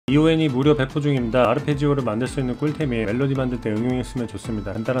EON이 무료 배포 중입니다. 아르페지오를 만들 수 있는 꿀템이에요. 멜로디 만들 때 응용했으면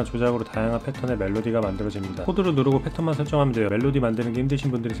좋습니다. 간단한 조작으로 다양한 패턴의 멜로디가 만들어집니다. 코드로 누르고 패턴만 설정하면 돼요. 멜로디 만드는 게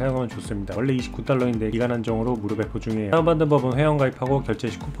힘드신 분들이 사용하면 좋습니다. 원래 $29인데 기간 한정으로 무료 배포 중이에요. 다운받는 법은 회원 가입하고 결제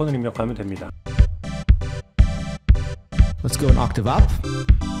시 쿠폰을 입력하면 됩니다. Let's go an octave up.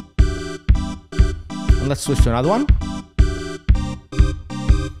 And let's switch to another one.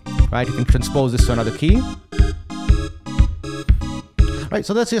 Right, you can transpose this to another key. Right,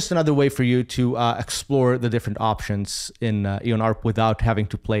 so that's just another way for you to explore the different options in FreeYourArp without having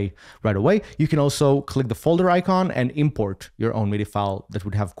to play right away. You can also click the folder icon and import your own MIDI file that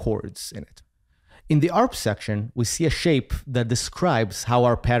would have chords in it. In the ARP section, we see a shape that describes how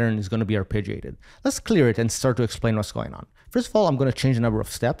our pattern is going to be arpeggiated. Let's clear it and start to explain what's going on. First of all, I'm going to change the number of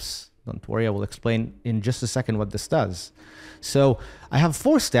steps. Don't worry, I will explain in just a second what this does. So I have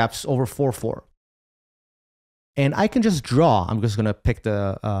 4 steps over 4/4. And I can just draw. I'm just going to pick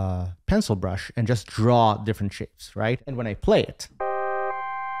the pencil brush and just draw different shapes, right? And when I play it,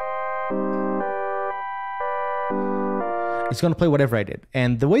 it's going to play whatever I did.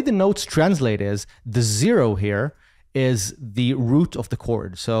 And the way the notes translate is the 0 here is the root of the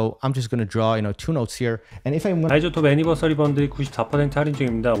chord. So I'm just going to draw, 2 notes here. And if I'm iZotope 애니버서리 번들이 94% 할인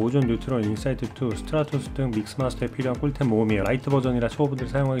중입니다. 오존, 뉴트론, 인사이트2, 스트라토스 등 믹스마스터에 필요한 꿀템 모음이에요. 라이트 버전이라 초보분들이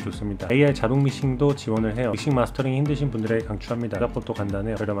사용하기 좋습니다. AI 자동 믹싱도 지원을 해요. 믹싱 마스터링이 힘드신 분들에게 강추합니다. 작업도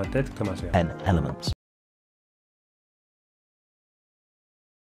간단해요. 저렴할 때 득템하세요. And elements.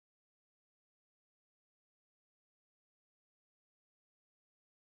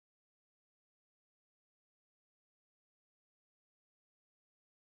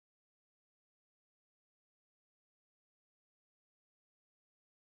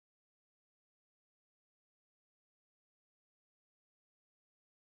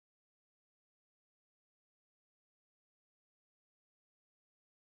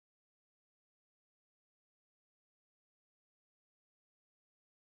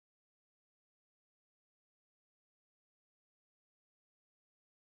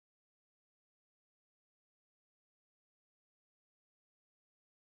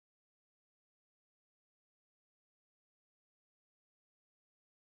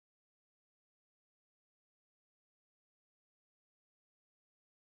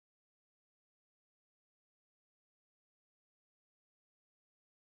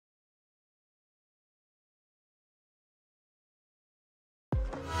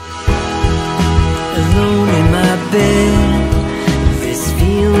 Alone in my bed, this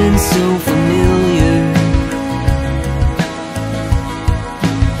feeling so familiar.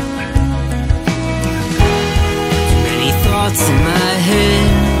 Too many thoughts in my head,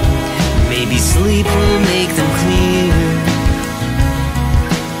 maybe sleep will make them clear.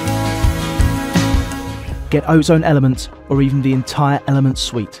 Get Ozone Elements or even the entire Elements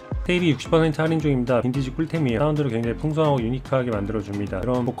suite. 테이프 60% 할인 중입니다. 빈티지 꿀템이에요. 사운드를 굉장히 풍성하고 유니크하게 만들어줍니다.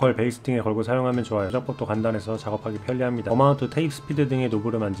 그런 보컬, 베이스 등에 걸고 사용하면 좋아요. 조작법도 간단해서 작업하기 편리합니다. 어마운트, 테이프 스피드 등의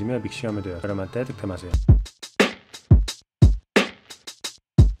노브를 만지며 믹싱하면 돼요. 저렴할 때 득템하세요.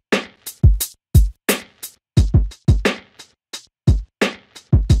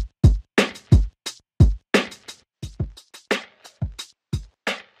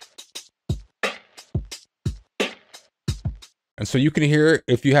 And so you can hear,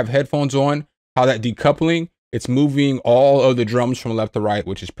 if you have headphones on, how that decoupling, it's moving all of the drums from left to right,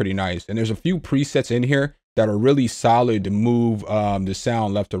 which is pretty nice. And there's a few presets in here that are really solid to move the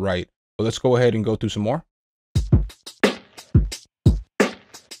sound left to right. So let's go ahead and go through some more.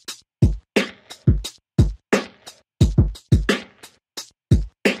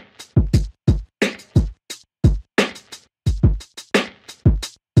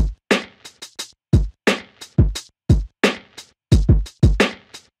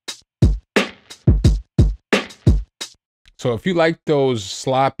 So if you like those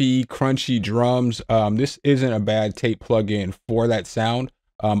sloppy, crunchy drums, this isn't a bad tape plugin for that sound.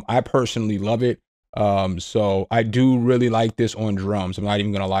 I personally love it. So I do really like this on drums. I'm not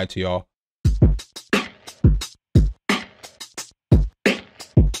even gonna lie to y'all.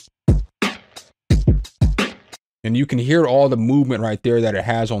 And you can hear all the movement right there that it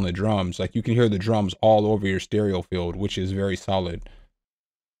has on the drums. Like you can hear the drums all over your stereo field, which is very solid.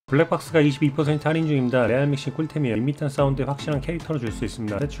 블랙박스가 22% 할인 중입니다. 레알 믹싱 꿀템이에요. 밋밋한 사운드에 확실한 캐릭터를 줄 수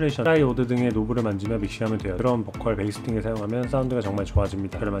있습니다. 세츄레이션, 트라이오드 등의 노브를 만지며 믹싱하면 돼요. 드럼, 보컬, 베이스 등에 사용하면 사운드가 정말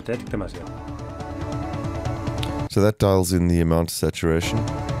좋아집니다. 저렴할 때 득템하세요. So that dials in the amount of saturation.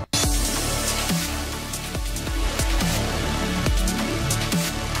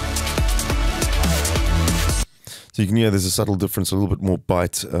 So you can hear there's a subtle difference, a little bit more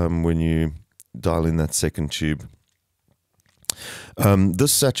bite when you dial in that second tube.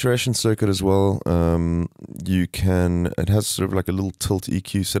 This saturation circuit as well, it has sort of like a little tilt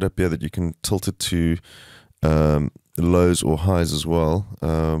EQ setup here that you can tilt it to lows or highs as well.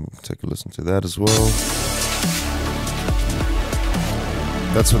 Take a listen to that as well.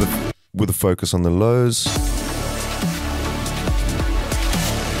 That's with a focus on the lows.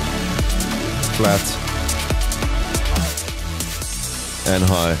 Flat and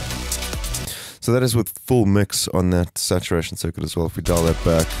high. So that is with full mix on that saturation circuit as well. If we dial that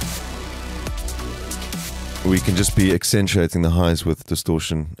back, we can just be accentuating the highs with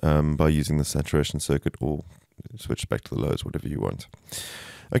distortion by using the saturation circuit, or switch back to the lows, whatever you want.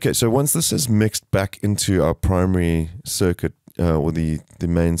 Okay, so once this is mixed back into our primary circuit, or the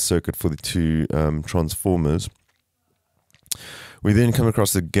main circuit for the two transformers, we then come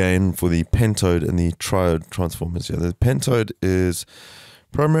across the gain for the pentode and the triode transformers. Yeah, the pentode is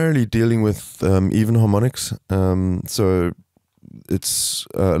primarily dealing with even harmonics, so it's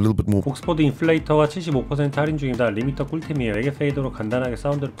a little bit more. 옥스포드 인플레이터가 75% 할인 중이다. 리미터 꿀템이에요. 4개 페이더로 간단하게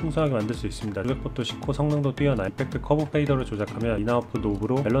사운드를 풍성하게 만들 수 있습니다. 조작법도 쉽고 성능도 뛰어나 임팩트 커브 페이더를 조작하며 인아웃풋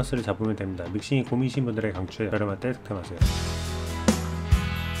노브로 밸런스를 잡으면 됩니다. 믹싱이 고민이신 분들에게 강추해요. 저렴할 때 득템하세요.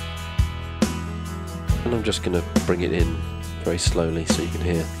 And I'm just going to bring it in very slowly so you can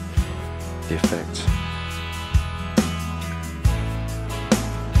hear the effect.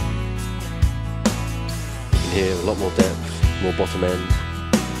 You can hear a lot more depth, more bottom end,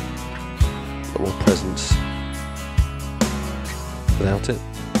 a lot more presence without it.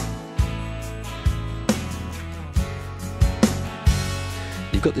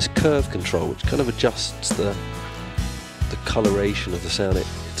 You've got this curve control which kind of adjusts the coloration of the sound.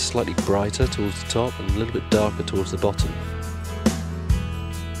 It's slightly brighter towards the top and a little bit darker towards the bottom.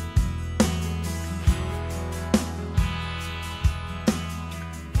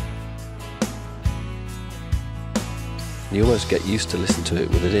 You almost get used to listen to it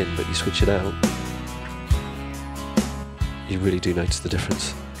with it in, but you switch it out, you really do notice the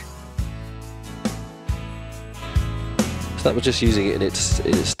difference. So that was just using it in its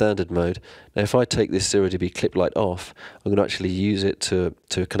standard mode. Now if I take this 0 dB clip light off, I'm going to actually use it to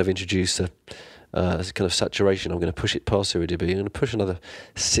kind of introduce a kind of saturation. I'm going to push it past 0 dB. I'm going to push another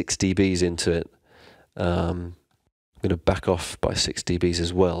 6 dBs into it. I'm going to back off by 6 dBs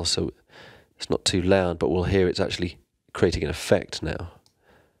as well, so it's not too loud, but we'll hear it's actually creating an effect now.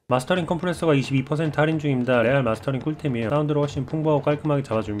 마스터링 컴프레서가 22% 할인 중입니다. 레알 마스터링 꿀템이에요. 사운드를 훨씬 풍부하고 깔끔하게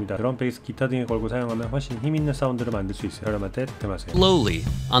잡아줍니다. 드럼, 베이스, 기타 등에 걸고 사용하면 훨씬 힘있는 사운드를 만들 수 있어요. 저렴할 때 득템하세요. Slowly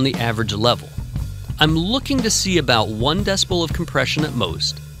on the average level. I'm looking to see about 1 decibel of compression at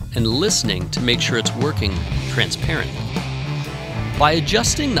most and listening to make sure it's working transparently. By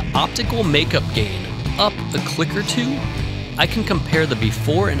adjusting the optical makeup gain up a click or two, I can compare the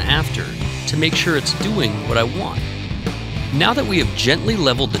before and after to make sure it's doing what I want. Now that we have gently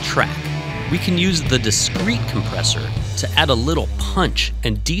leveled the track, we can use the discrete compressor to add a little punch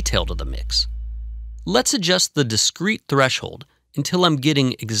and detail to the mix. Let's adjust the discrete threshold until I'm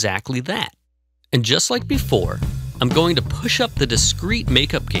getting exactly that. And just like before, I'm going to push up the discrete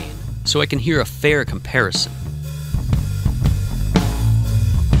makeup gain so I can hear a fair comparison.